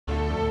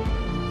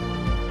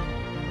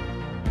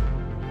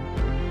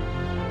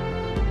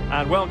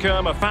And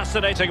welcome, a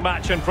fascinating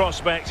match in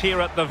prospect here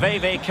at the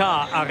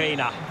VVK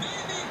Arena.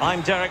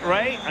 I'm Derek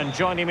Ray, and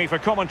joining me for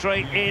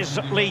commentary is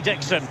Lee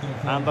Dixon.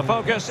 And the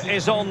focus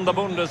is on the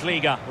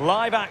Bundesliga.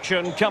 Live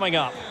action coming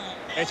up.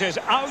 It is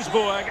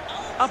Augsburg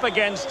up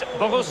against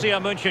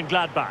Borussia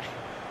Monchengladbach.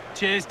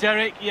 Cheers,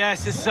 Derek.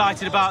 Yes,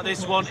 excited about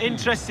this one.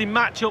 Interesting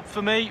matchup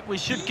for me. We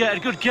should get a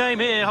good game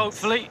here,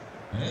 hopefully.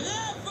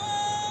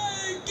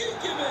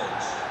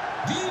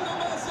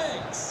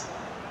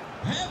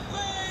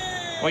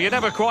 Well, you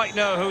never quite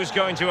know who's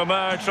going to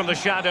emerge from the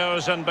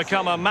shadows and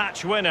become a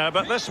match winner,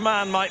 but this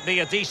man might be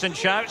a decent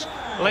shout.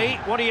 Lee,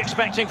 what are you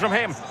expecting from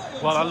him?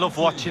 Well, I love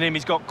watching him.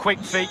 He's got quick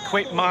feet,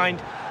 quick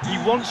mind. He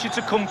wants you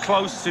to come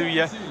close to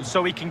you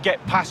so he can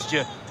get past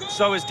you.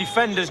 So as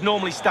defenders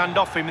normally stand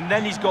off him, and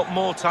then he's got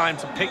more time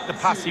to pick the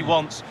pass he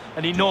wants,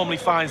 and he normally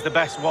finds the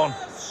best one.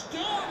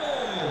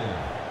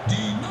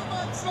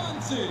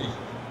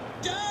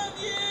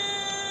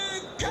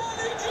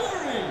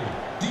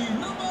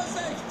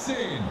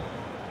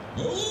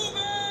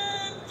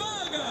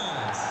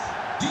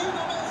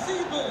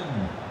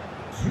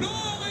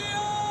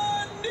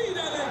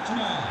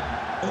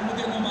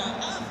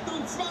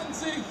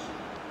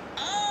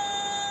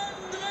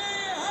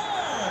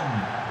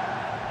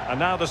 And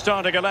now the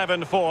starting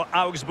 11 for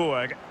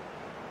Augsburg.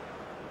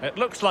 It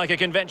looks like a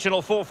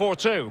conventional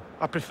 4-4-2.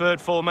 A preferred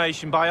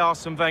formation by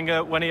Arsene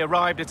Wenger when he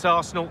arrived at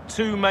Arsenal.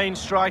 Two main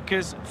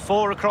strikers,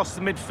 four across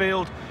the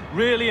midfield.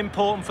 Really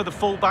important for the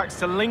fullbacks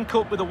to link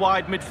up with the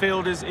wide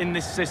midfielders in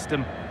this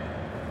system.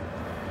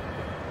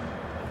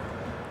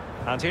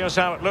 And here's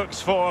how it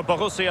looks for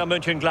Borussia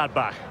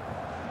Monchengladbach.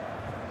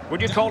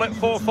 Would you call it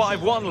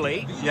 4-5-1,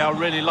 Lee? Yeah, I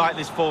really like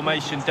this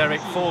formation, Derek.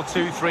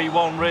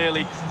 4-2-3-1,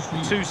 really.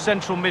 Two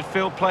central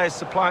midfield players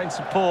supplying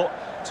support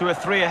to a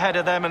three ahead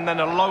of them, and then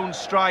a lone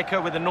striker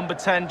with a number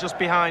 10 just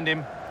behind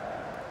him.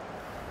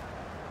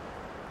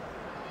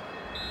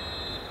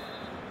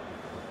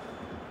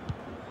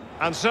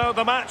 And so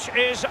the match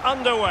is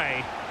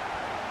underway.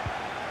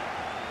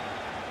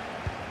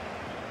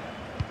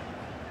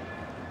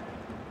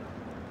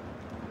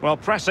 Well,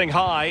 pressing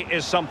high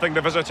is something the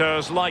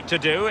visitors like to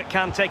do. It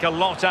can take a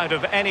lot out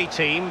of any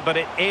team, but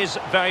it is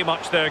very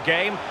much their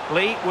game.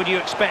 Lee, would you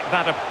expect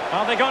that?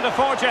 Are they going to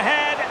forge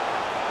ahead?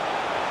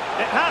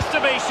 It has to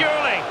be,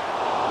 surely.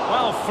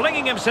 Well,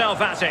 flinging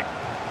himself at it.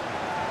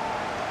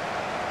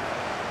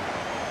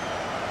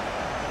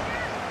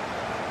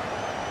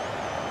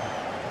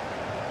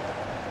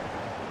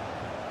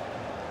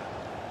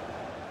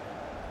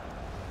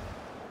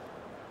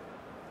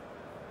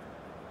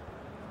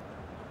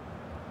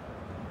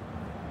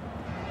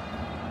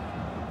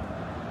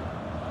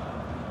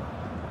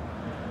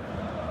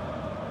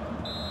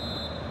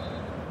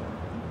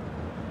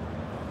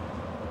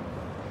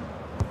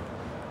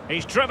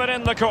 He's driven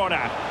in the corner.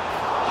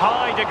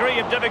 High degree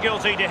of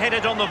difficulty to hit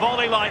it on the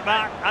volley like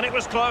that, and it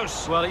was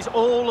close. Well, it's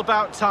all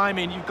about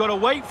timing. You've got to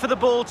wait for the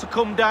ball to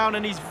come down,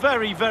 and he's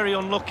very, very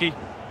unlucky.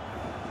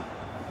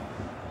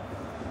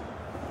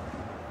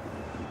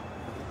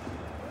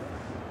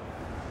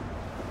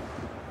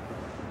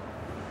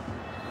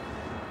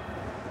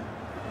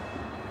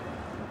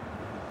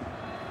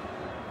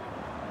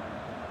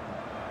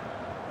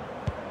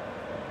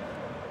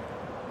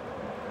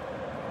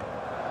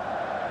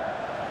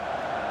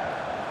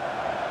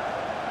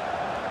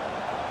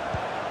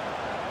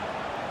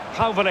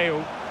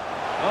 Calvaleu.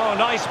 Oh,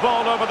 nice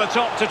ball over the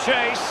top to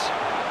chase.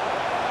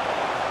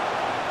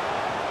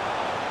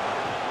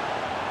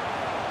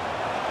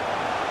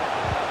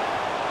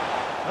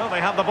 Well, they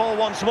have the ball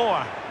once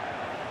more.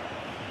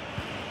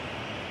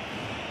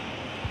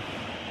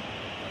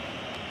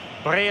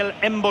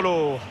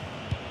 Embolo.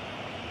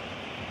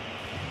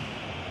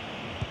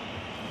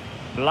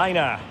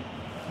 Leiner.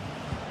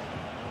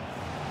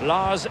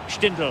 Lars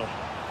Stindl.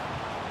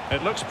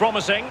 It looks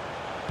promising.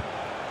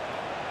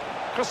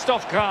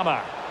 Christoph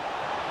Kramer.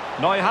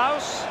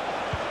 Neuhaus.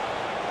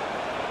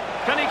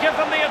 Can he give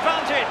them the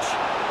advantage?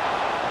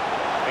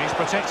 He's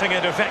protecting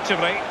it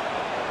effectively.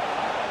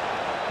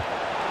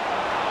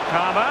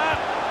 Kramer.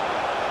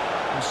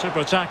 A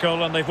super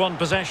tackle, and they've won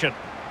possession.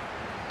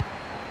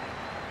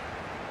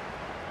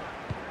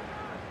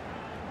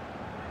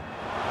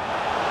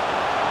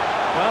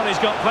 Well, he's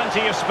got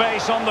plenty of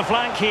space on the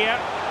flank here.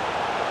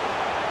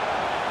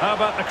 How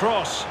about the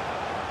cross?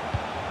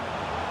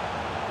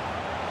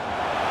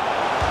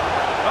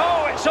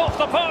 It's off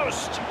the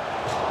post.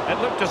 It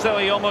looked as though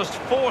he almost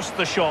forced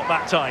the shot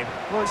that time.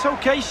 Well, it's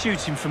okay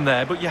shooting from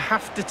there, but you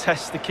have to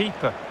test the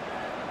keeper.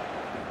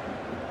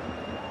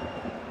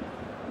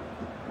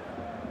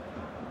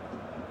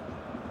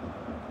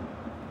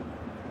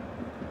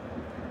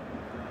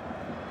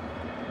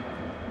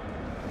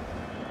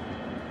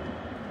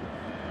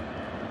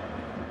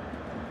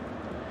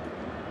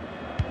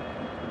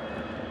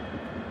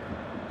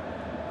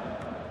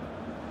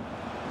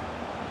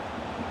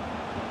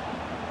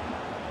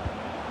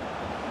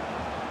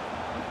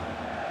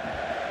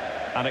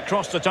 And it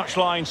crossed the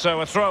touchline, so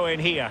a throw in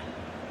here.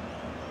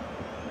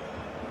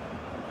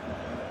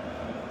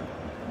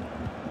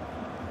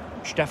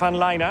 Stefan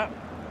Leiner.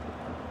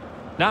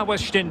 Now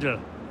with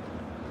Stindl.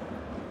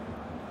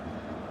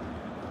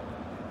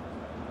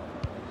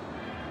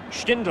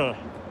 Stindl.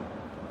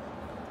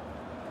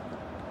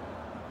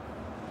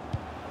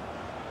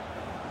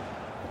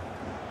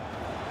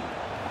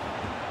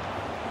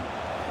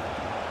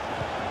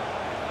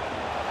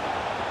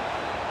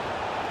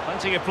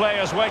 Plenty of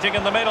players waiting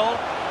in the middle.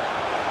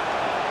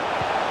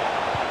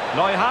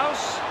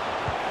 Neuhaus.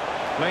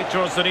 Played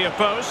towards the near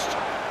post.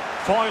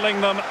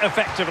 Foiling them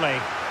effectively.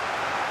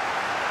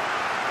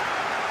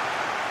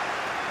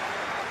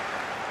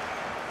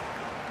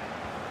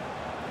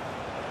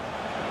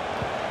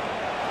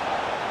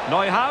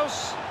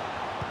 Neuhaus.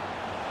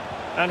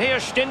 And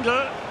here's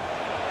Stindl.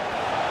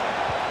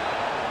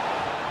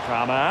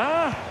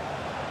 Kramer.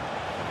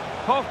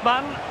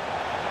 Hofmann.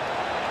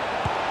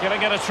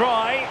 Giving it a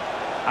try.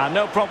 And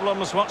no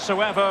problems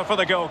whatsoever for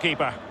the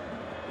goalkeeper.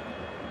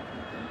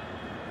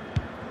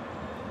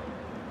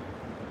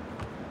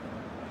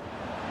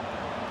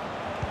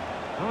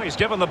 Oh, he's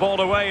given the ball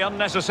away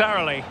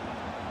unnecessarily.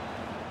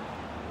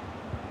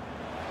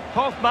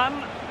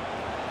 Hofmann.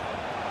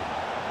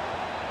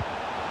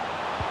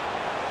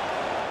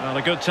 Well,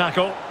 a good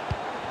tackle.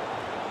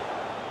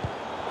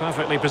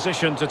 Perfectly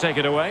positioned to take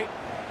it away.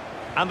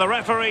 And the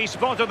referee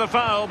spotted the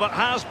foul, but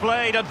has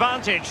played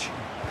advantage.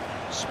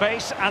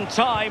 Space and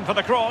time for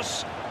the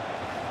cross.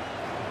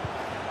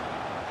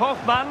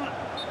 Hofmann.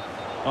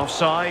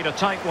 Offside, a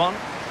tight one.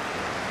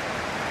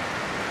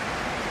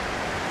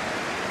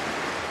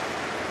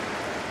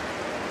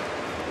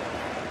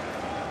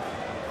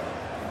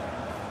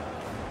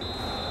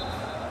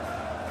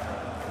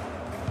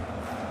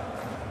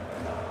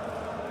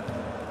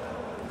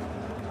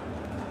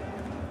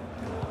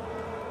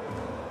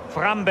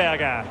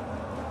 Framberger.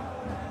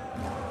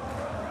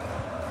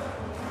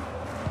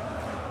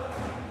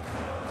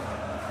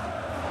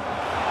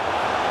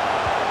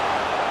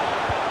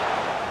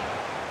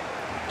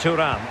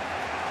 Thuram.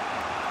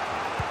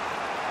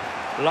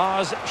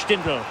 Lars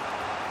Stindl.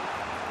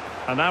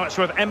 And now it's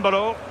with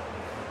Embolo.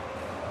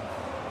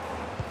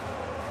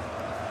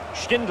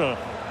 Stindl.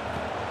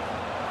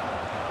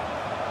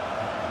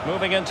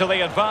 Moving into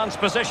the advanced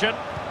position.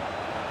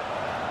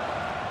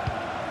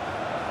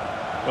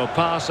 Well,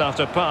 pass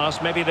after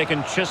pass, maybe they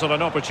can chisel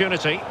an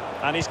opportunity.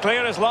 And he's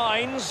clear his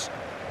lines.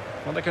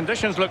 Well, the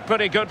conditions look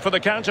pretty good for the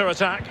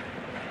counter-attack.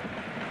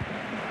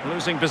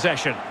 Losing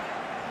possession.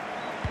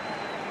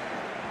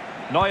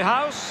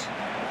 Neuhaus.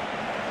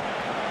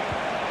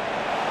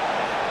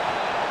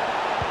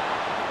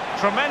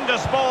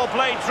 Tremendous ball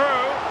played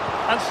through,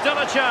 and still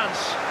a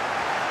chance.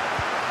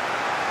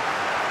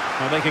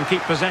 Well, they can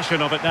keep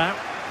possession of it now.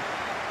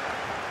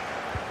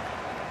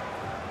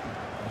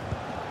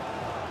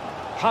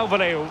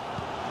 Hauveleu.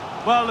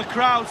 Well, the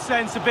crowd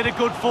sense a bit of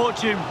good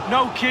fortune.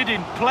 No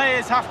kidding.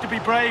 Players have to be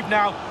brave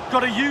now.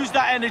 Got to use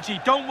that energy.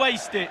 Don't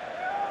waste it.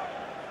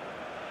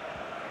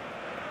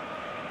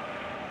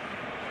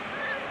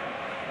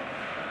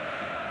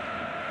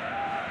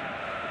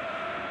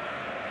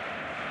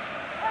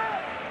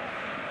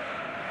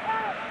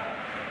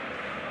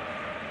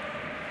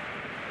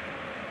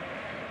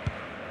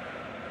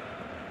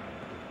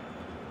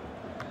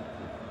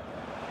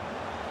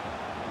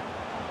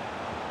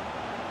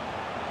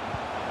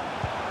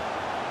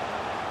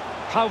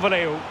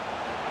 Hauveleu.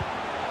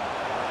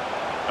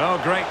 Oh,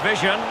 great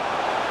vision.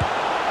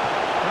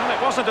 Well,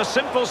 it wasn't a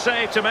simple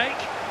save to make.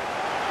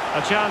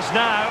 A chance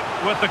now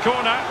with the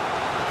corner.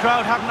 The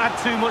crowd haven't had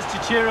too much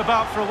to cheer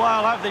about for a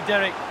while, have they,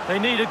 Derek? They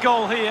need a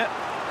goal here.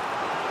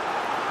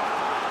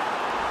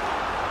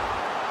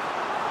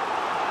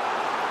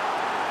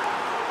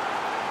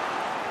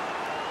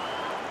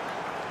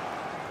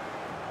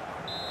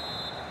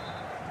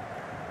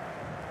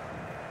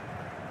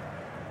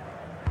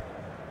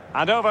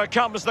 And over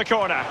comes the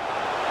corner.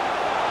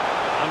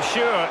 I'm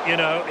sure, you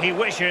know, he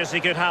wishes he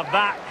could have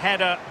that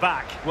header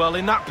back. Well,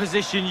 in that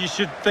position, you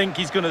should think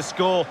he's going to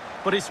score,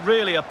 but it's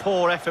really a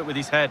poor effort with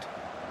his head.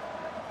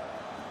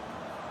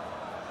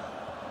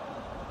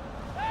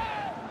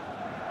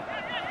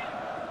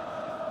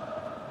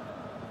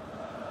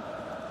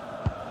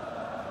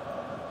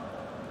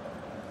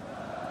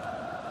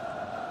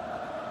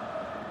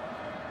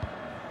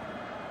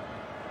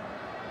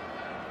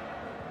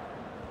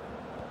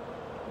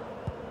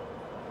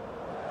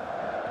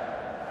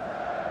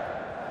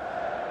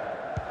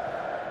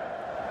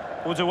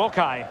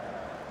 Uduokai.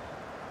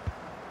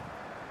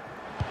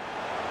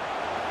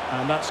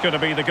 And that's going to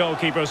be the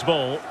goalkeeper's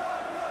ball.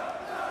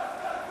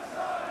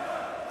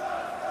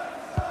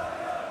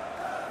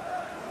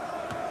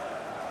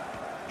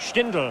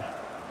 Stindl.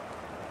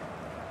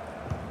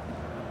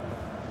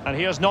 And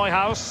here's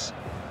Neuhaus.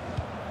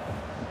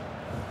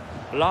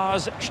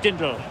 Lars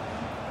Stindl.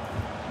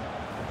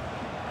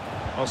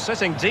 Well,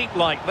 sitting deep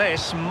like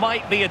this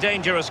might be a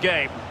dangerous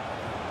game.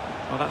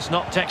 Well, that's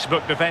not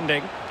textbook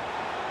defending.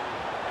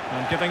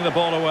 And giving the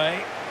ball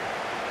away.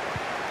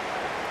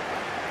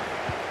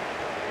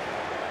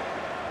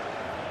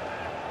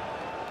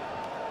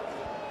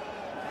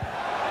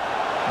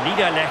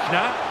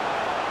 Niederlechner.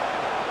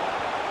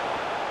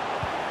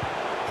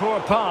 Poor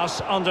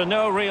pass under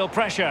no real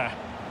pressure.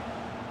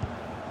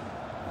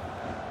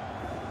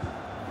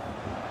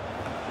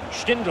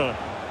 Stindl.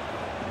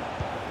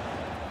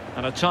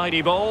 And a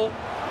tidy ball.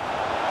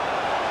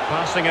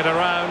 Passing it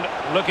around,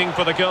 looking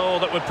for the goal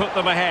that would put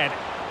them ahead.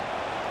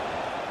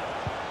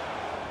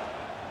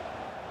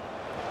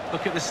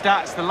 Look at the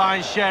stats, the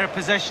lion's share of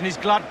possession is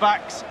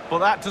Gladbach's, but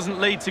that doesn't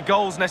lead to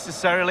goals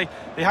necessarily.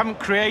 They haven't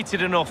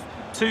created enough.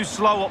 Too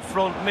slow up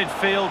front,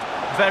 midfield,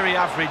 very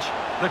average.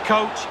 The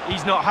coach,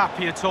 he's not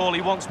happy at all.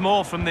 He wants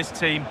more from this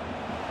team.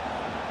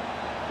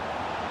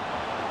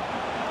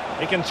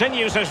 He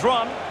continues his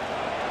run.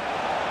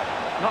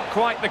 Not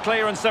quite the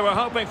clearance they were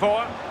hoping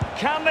for.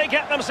 Can they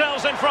get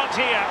themselves in front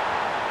here?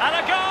 And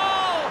a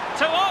goal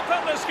to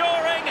open the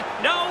scoring.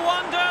 No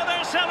wonder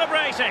they're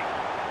celebrating.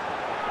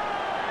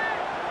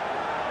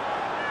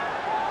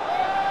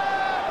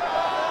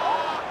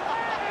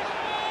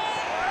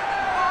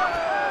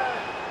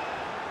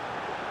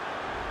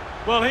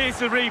 Well, here's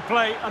the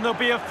replay, and there'll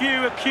be a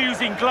few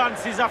accusing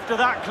glances after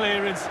that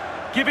clearance.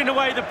 Giving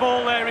away the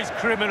ball there is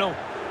criminal.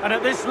 And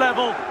at this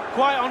level,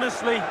 quite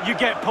honestly, you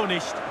get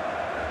punished.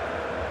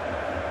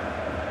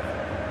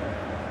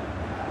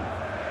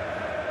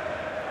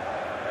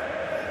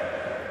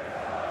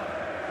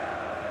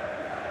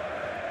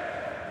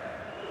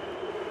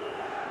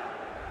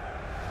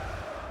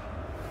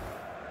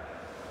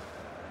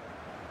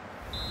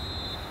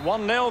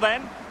 One 0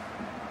 then.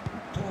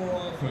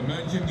 Tor für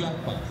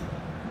Monchengladbach.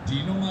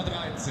 Die Nummer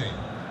 13,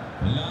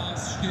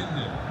 Lars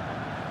Stindl.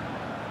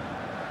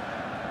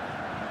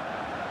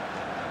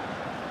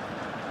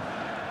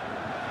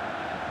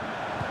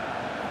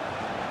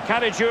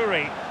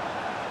 Caligiuri.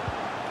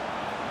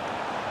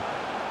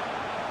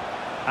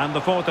 And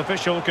the fourth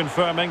official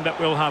confirming that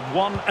we'll have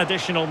one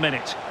additional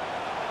minute.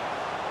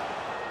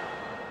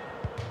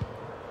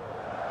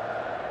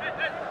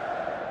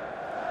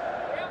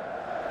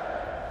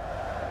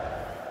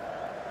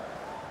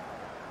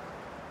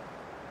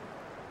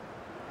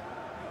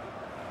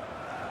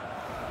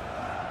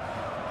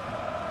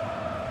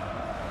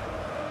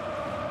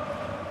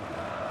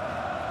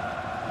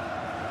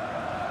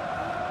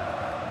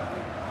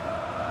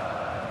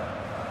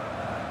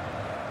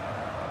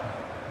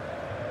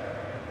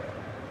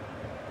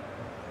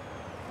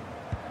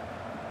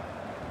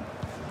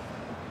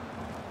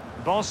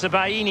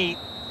 Bonsabaini.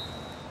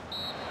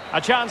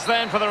 A chance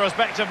then for the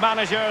respective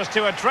managers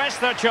to address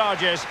their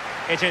charges.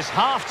 It is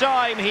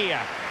half-time here.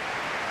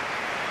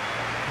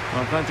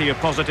 Well, plenty of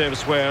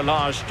positives where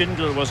Lars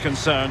Stindl was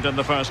concerned in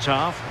the first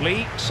half.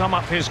 Lee, sum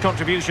up his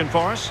contribution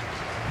for us.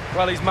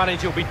 Well, his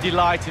manager will be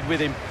delighted with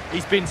him.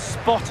 He's been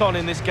spot on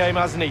in this game,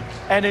 hasn't he?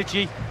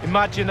 Energy,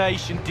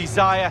 imagination,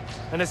 desire,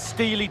 and a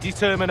steely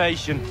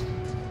determination.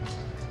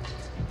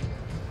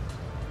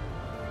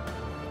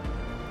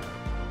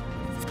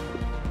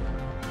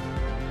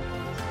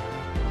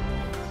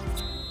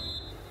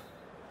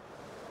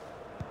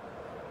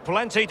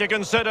 Plenty to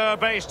consider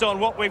based on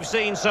what we've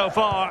seen so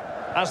far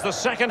as the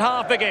second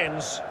half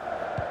begins.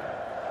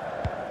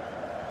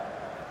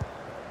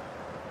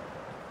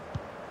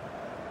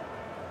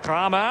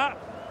 Kramer.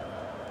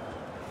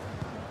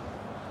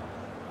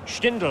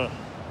 Stindl.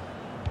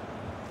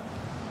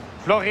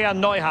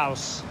 Florian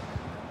Neuhaus.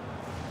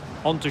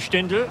 On to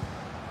Stindl.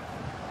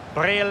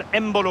 Breel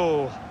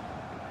Embolo.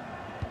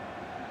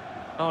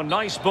 Oh,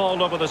 nice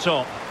ball over the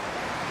top.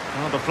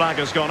 Oh, the flag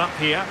has gone up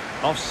here.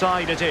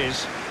 Offside it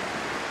is.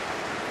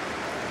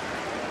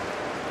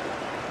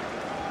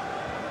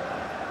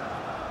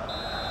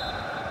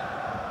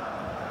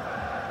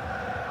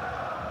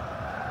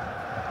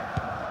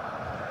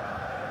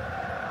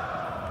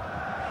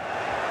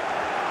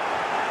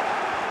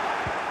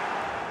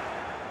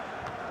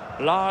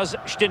 Lars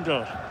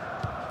Stindl.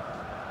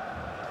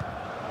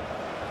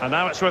 And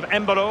now it's with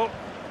Embolo.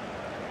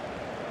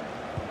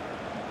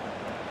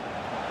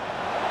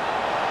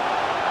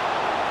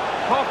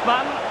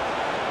 Hoffmann.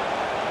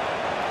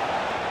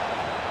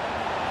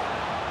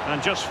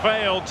 And just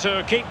failed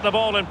to keep the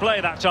ball in play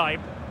that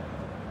time.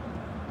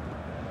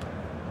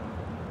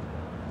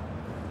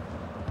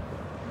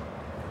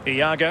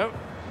 Iago.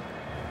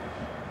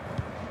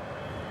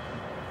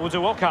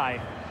 Uduokai.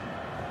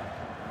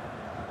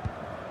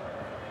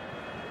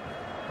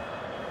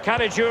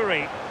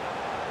 Caligiuri.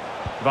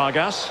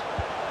 Vargas.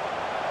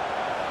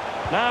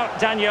 Now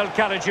Daniel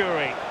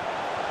Caligiuri.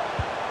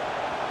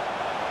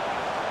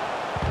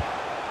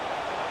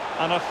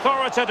 An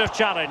authoritative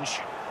challenge.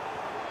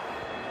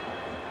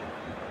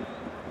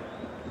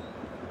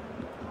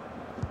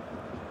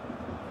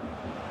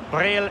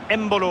 Breel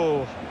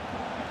Embolo.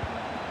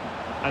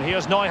 And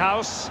here's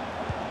Neuhaus.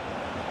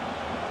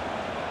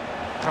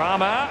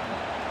 Kramer.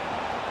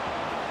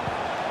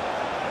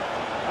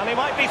 And he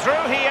might be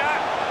through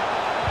here.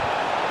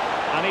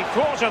 And he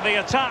thwarted the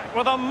attack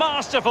with a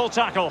masterful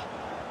tackle.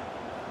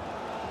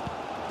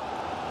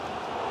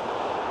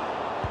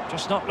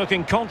 Just not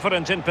looking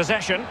confident in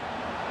possession.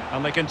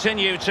 And they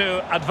continue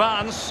to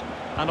advance.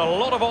 And a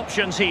lot of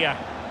options here.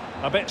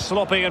 A bit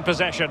sloppy in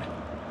possession.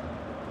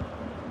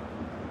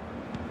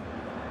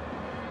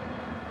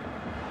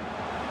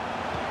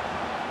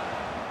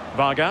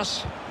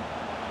 Vargas.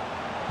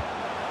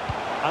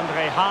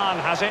 Andre Hahn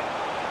has it.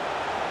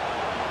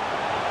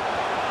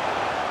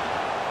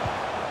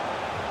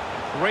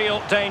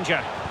 Real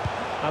danger.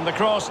 And the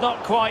cross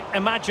not quite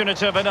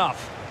imaginative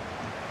enough.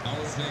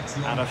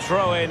 And a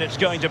throw-in it's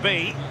going to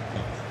be.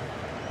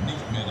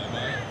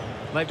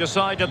 They've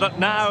decided that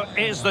now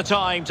is the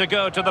time to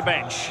go to the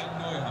bench.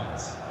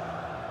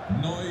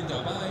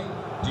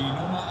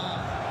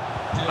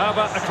 How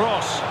about the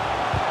cross?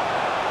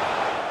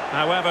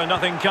 However,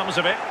 nothing comes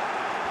of it.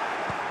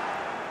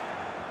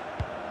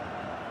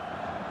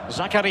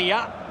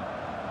 Zakaria.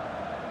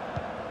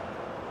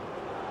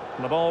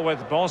 The ball with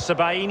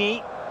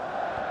Bonsabaini.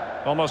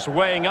 Almost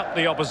weighing up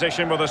the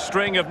opposition with a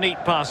string of neat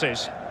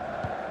passes.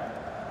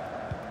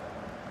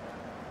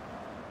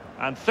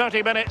 And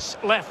 30 minutes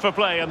left for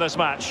play in this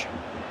match.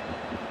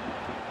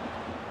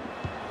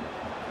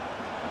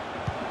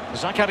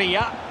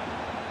 Zakaria.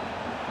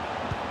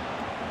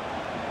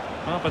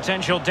 Well,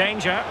 potential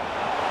danger.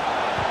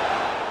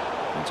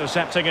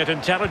 Intercepting it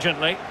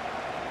intelligently.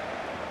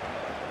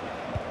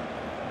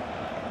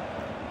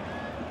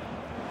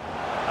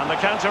 And the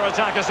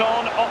counter-attack is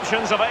on.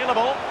 Options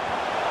available.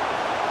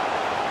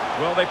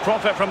 Will they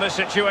profit from this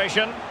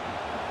situation?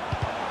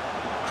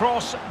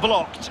 Cross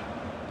blocked.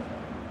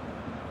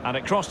 And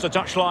it crossed the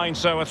touchline,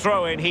 so a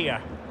throw in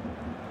here.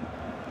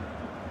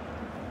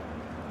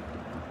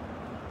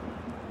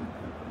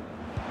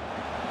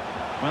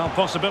 Well,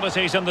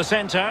 possibilities in the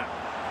centre.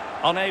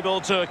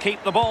 Unable to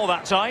keep the ball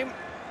that time.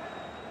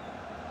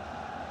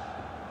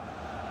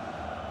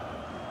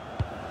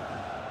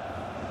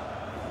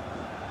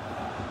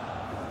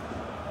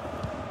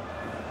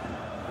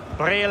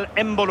 Breel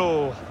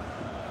Embolo.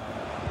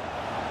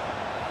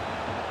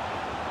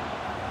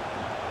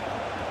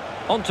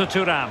 On to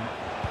Thuram.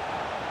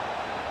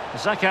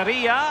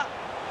 Zakaria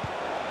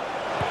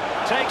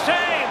takes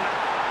aim,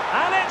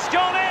 and it's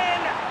gone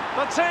in.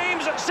 The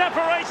team's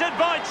separated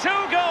by 2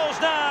 goals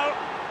now.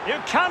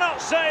 You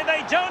cannot say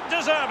they don't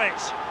deserve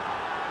it.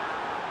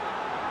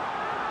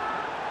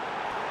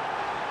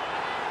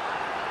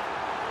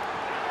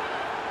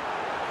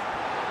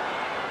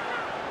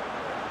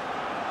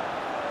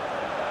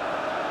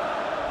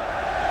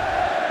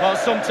 Well,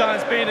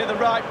 sometimes being at the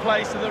right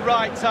place at the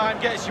right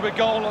time gets you a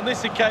goal. On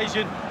this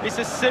occasion, it's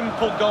a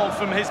simple goal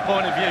from his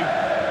point of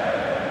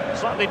view.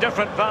 Slightly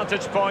different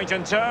vantage point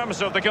in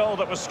terms of the goal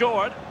that was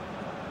scored.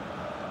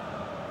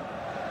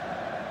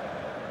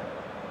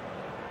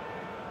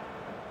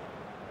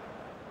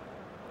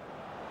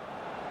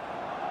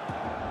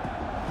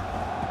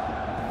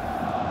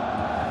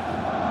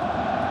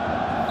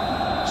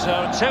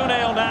 So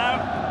 2-0 now.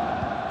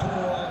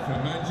 Tor für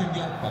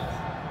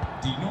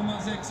Monchengladbach. Die Nummer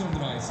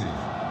 36.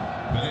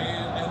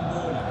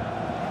 Embolo.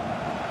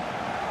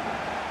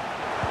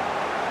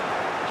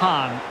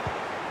 Hahn.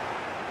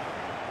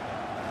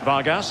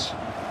 Vargas.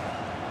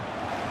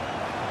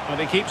 And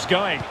he keeps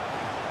going.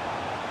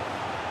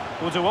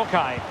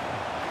 Uduokai.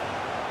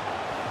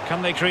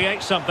 Can they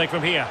create something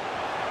from here?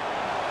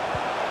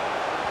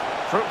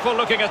 Fruitful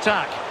looking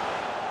attack.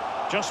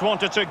 Just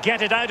wanted to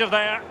get it out of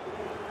there.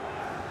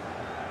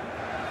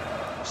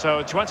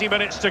 So 20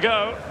 minutes to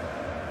go.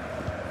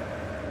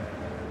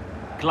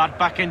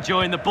 Gladbach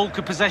enjoying the bulk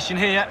of possession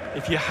here.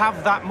 If you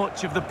have that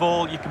much of the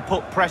ball, you can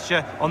put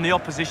pressure on the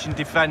opposition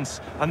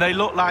defence. And they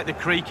look like they're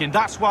creaking.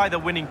 That's why they're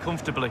winning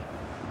comfortably.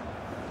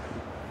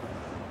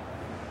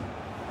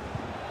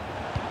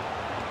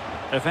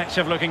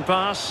 Effective looking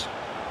pass.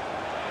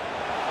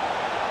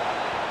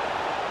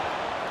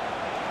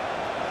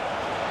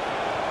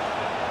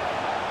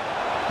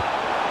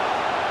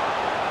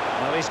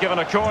 Well, he's given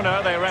a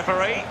corner, the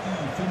referee.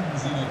 Finden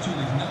Sie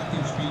natürlich nach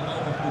dem Spiel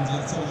auch auf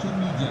unseren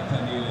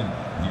Social-Media-Kanälen.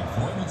 Wir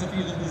freuen uns auf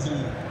Ihren Besuch.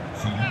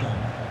 Vielen Dank.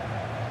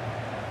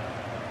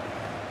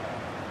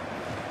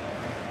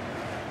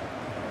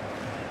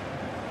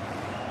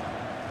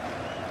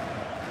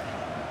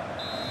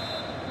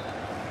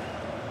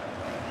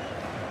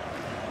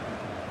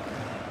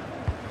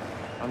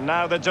 And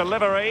now the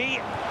delivery.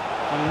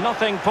 And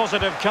nothing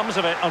positive comes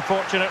of it,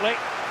 unfortunately.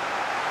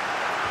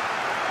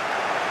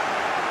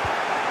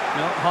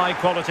 No, high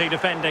quality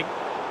defending.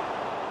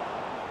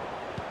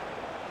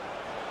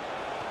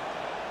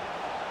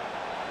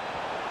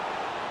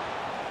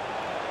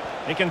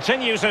 He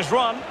continues his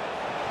run.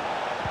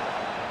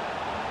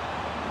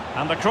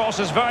 And the cross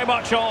is very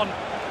much on.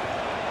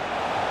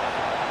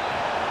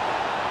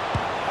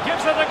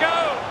 Gives it a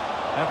go.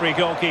 Every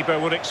goalkeeper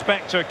would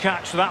expect to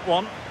catch that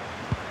one.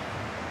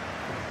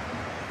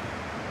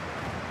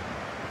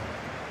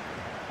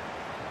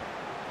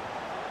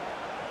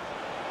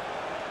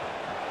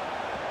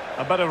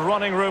 A bit of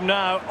running room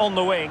now on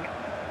the wing.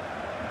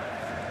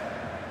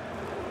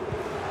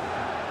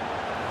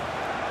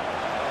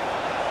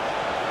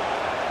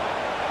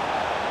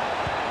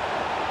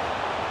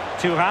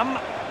 Thuram.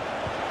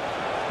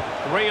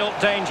 Real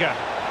danger.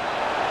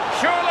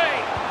 Surely!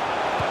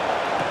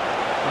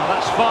 Well,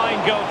 that's fine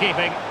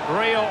goalkeeping.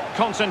 Real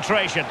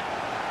concentration.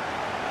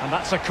 And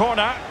that's a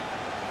corner.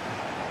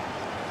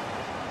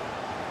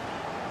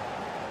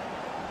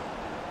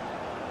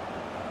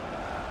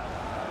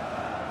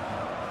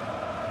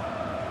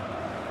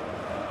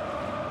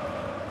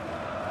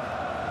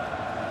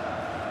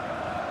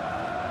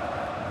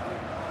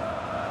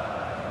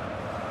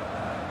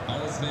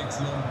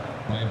 Auswechslung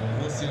bei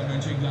Borussia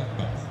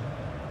Mönchengladbach.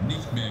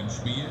 Nicht mehr im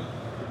Spiel.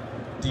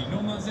 Die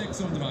Nummer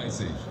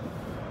 36.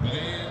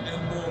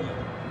 Embolo.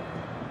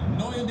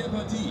 Neu in der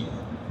Partie.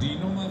 Die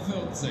Nummer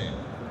 14.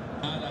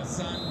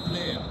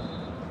 Player.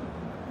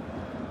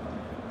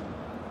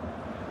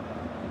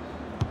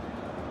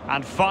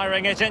 And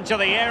firing it into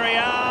the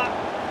area.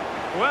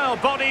 Well,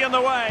 body in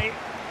the way.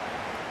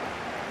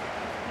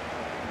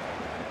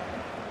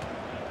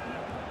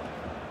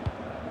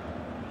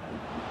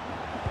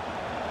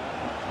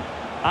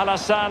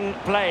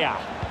 Player.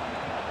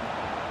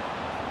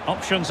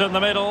 Options in the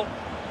middle.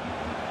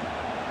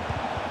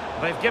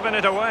 They've given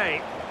it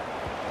away.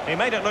 He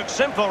made it look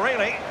simple,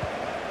 really.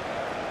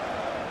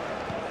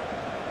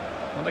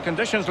 Well, the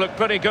conditions look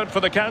pretty good for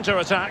the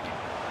counter-attack.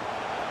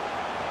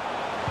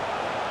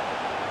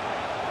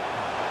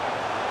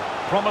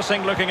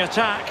 Promising looking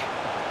attack.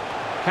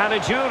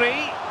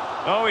 Caligiuri.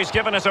 Oh, he's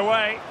given it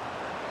away.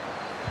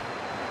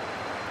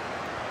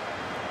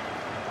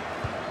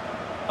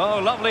 Oh,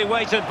 lovely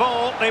weighted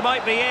ball. They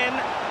might be in.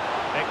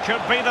 It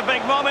could be the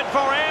big moment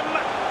for him.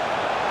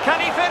 Can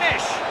he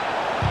finish?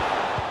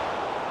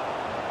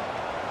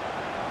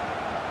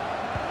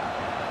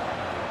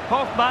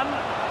 Hoffman.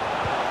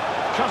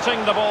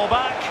 Cutting the ball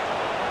back.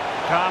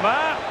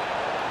 Kramer.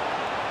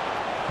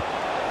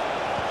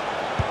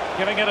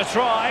 Giving it a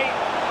try.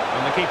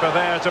 And the keeper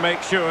there to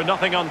make sure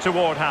nothing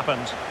untoward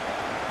happened.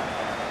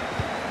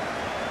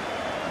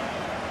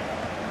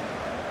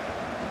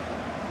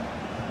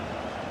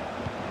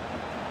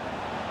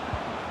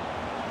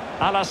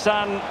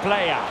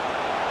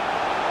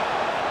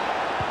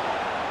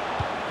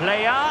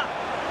 Player.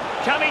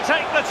 Can he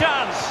take the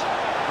chance?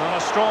 Well,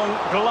 a strong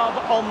glove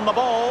on the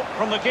ball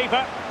from the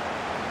keeper.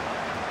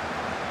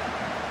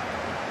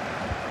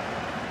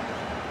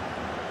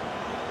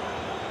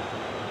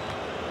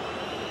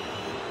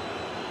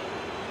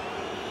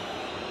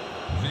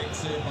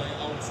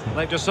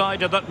 They've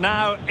decided that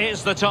now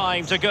is the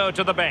time to go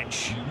to the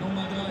bench.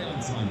 Nummer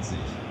 23.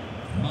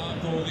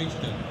 Marco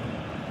Richter.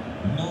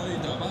 Neu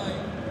dabei,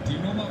 die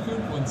Nummer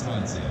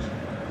 25.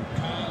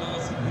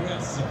 Carlos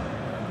Grasso.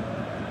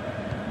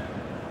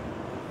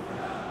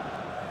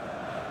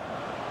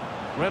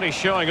 Really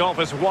showing off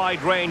his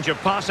wide range of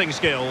passing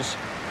skills.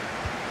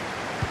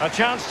 A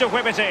chance to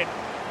whip it in.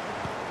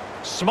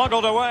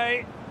 Smuggled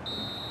away.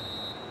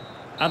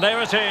 And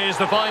there it is,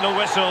 the final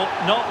whistle.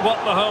 Not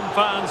what the home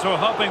fans were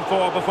hoping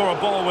for before a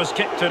ball was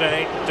kicked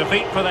today.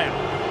 Defeat for them.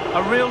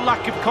 A real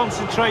lack of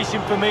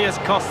concentration for me has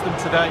cost them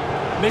today.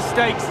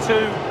 Mistakes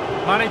too.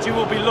 Manager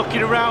will be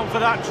looking around for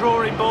that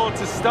drawing board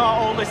to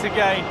start all this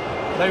again.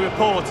 They were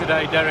poor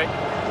today, Derek.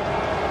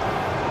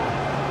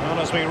 Well,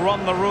 as we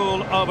run the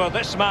rule over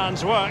this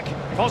man's work,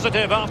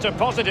 positive after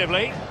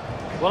positively.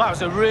 Well, that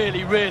was a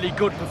really, really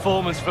good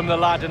performance from the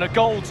lad and a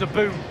goal to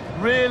boot.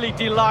 Really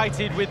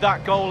delighted with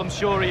that goal, I'm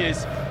sure he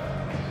is.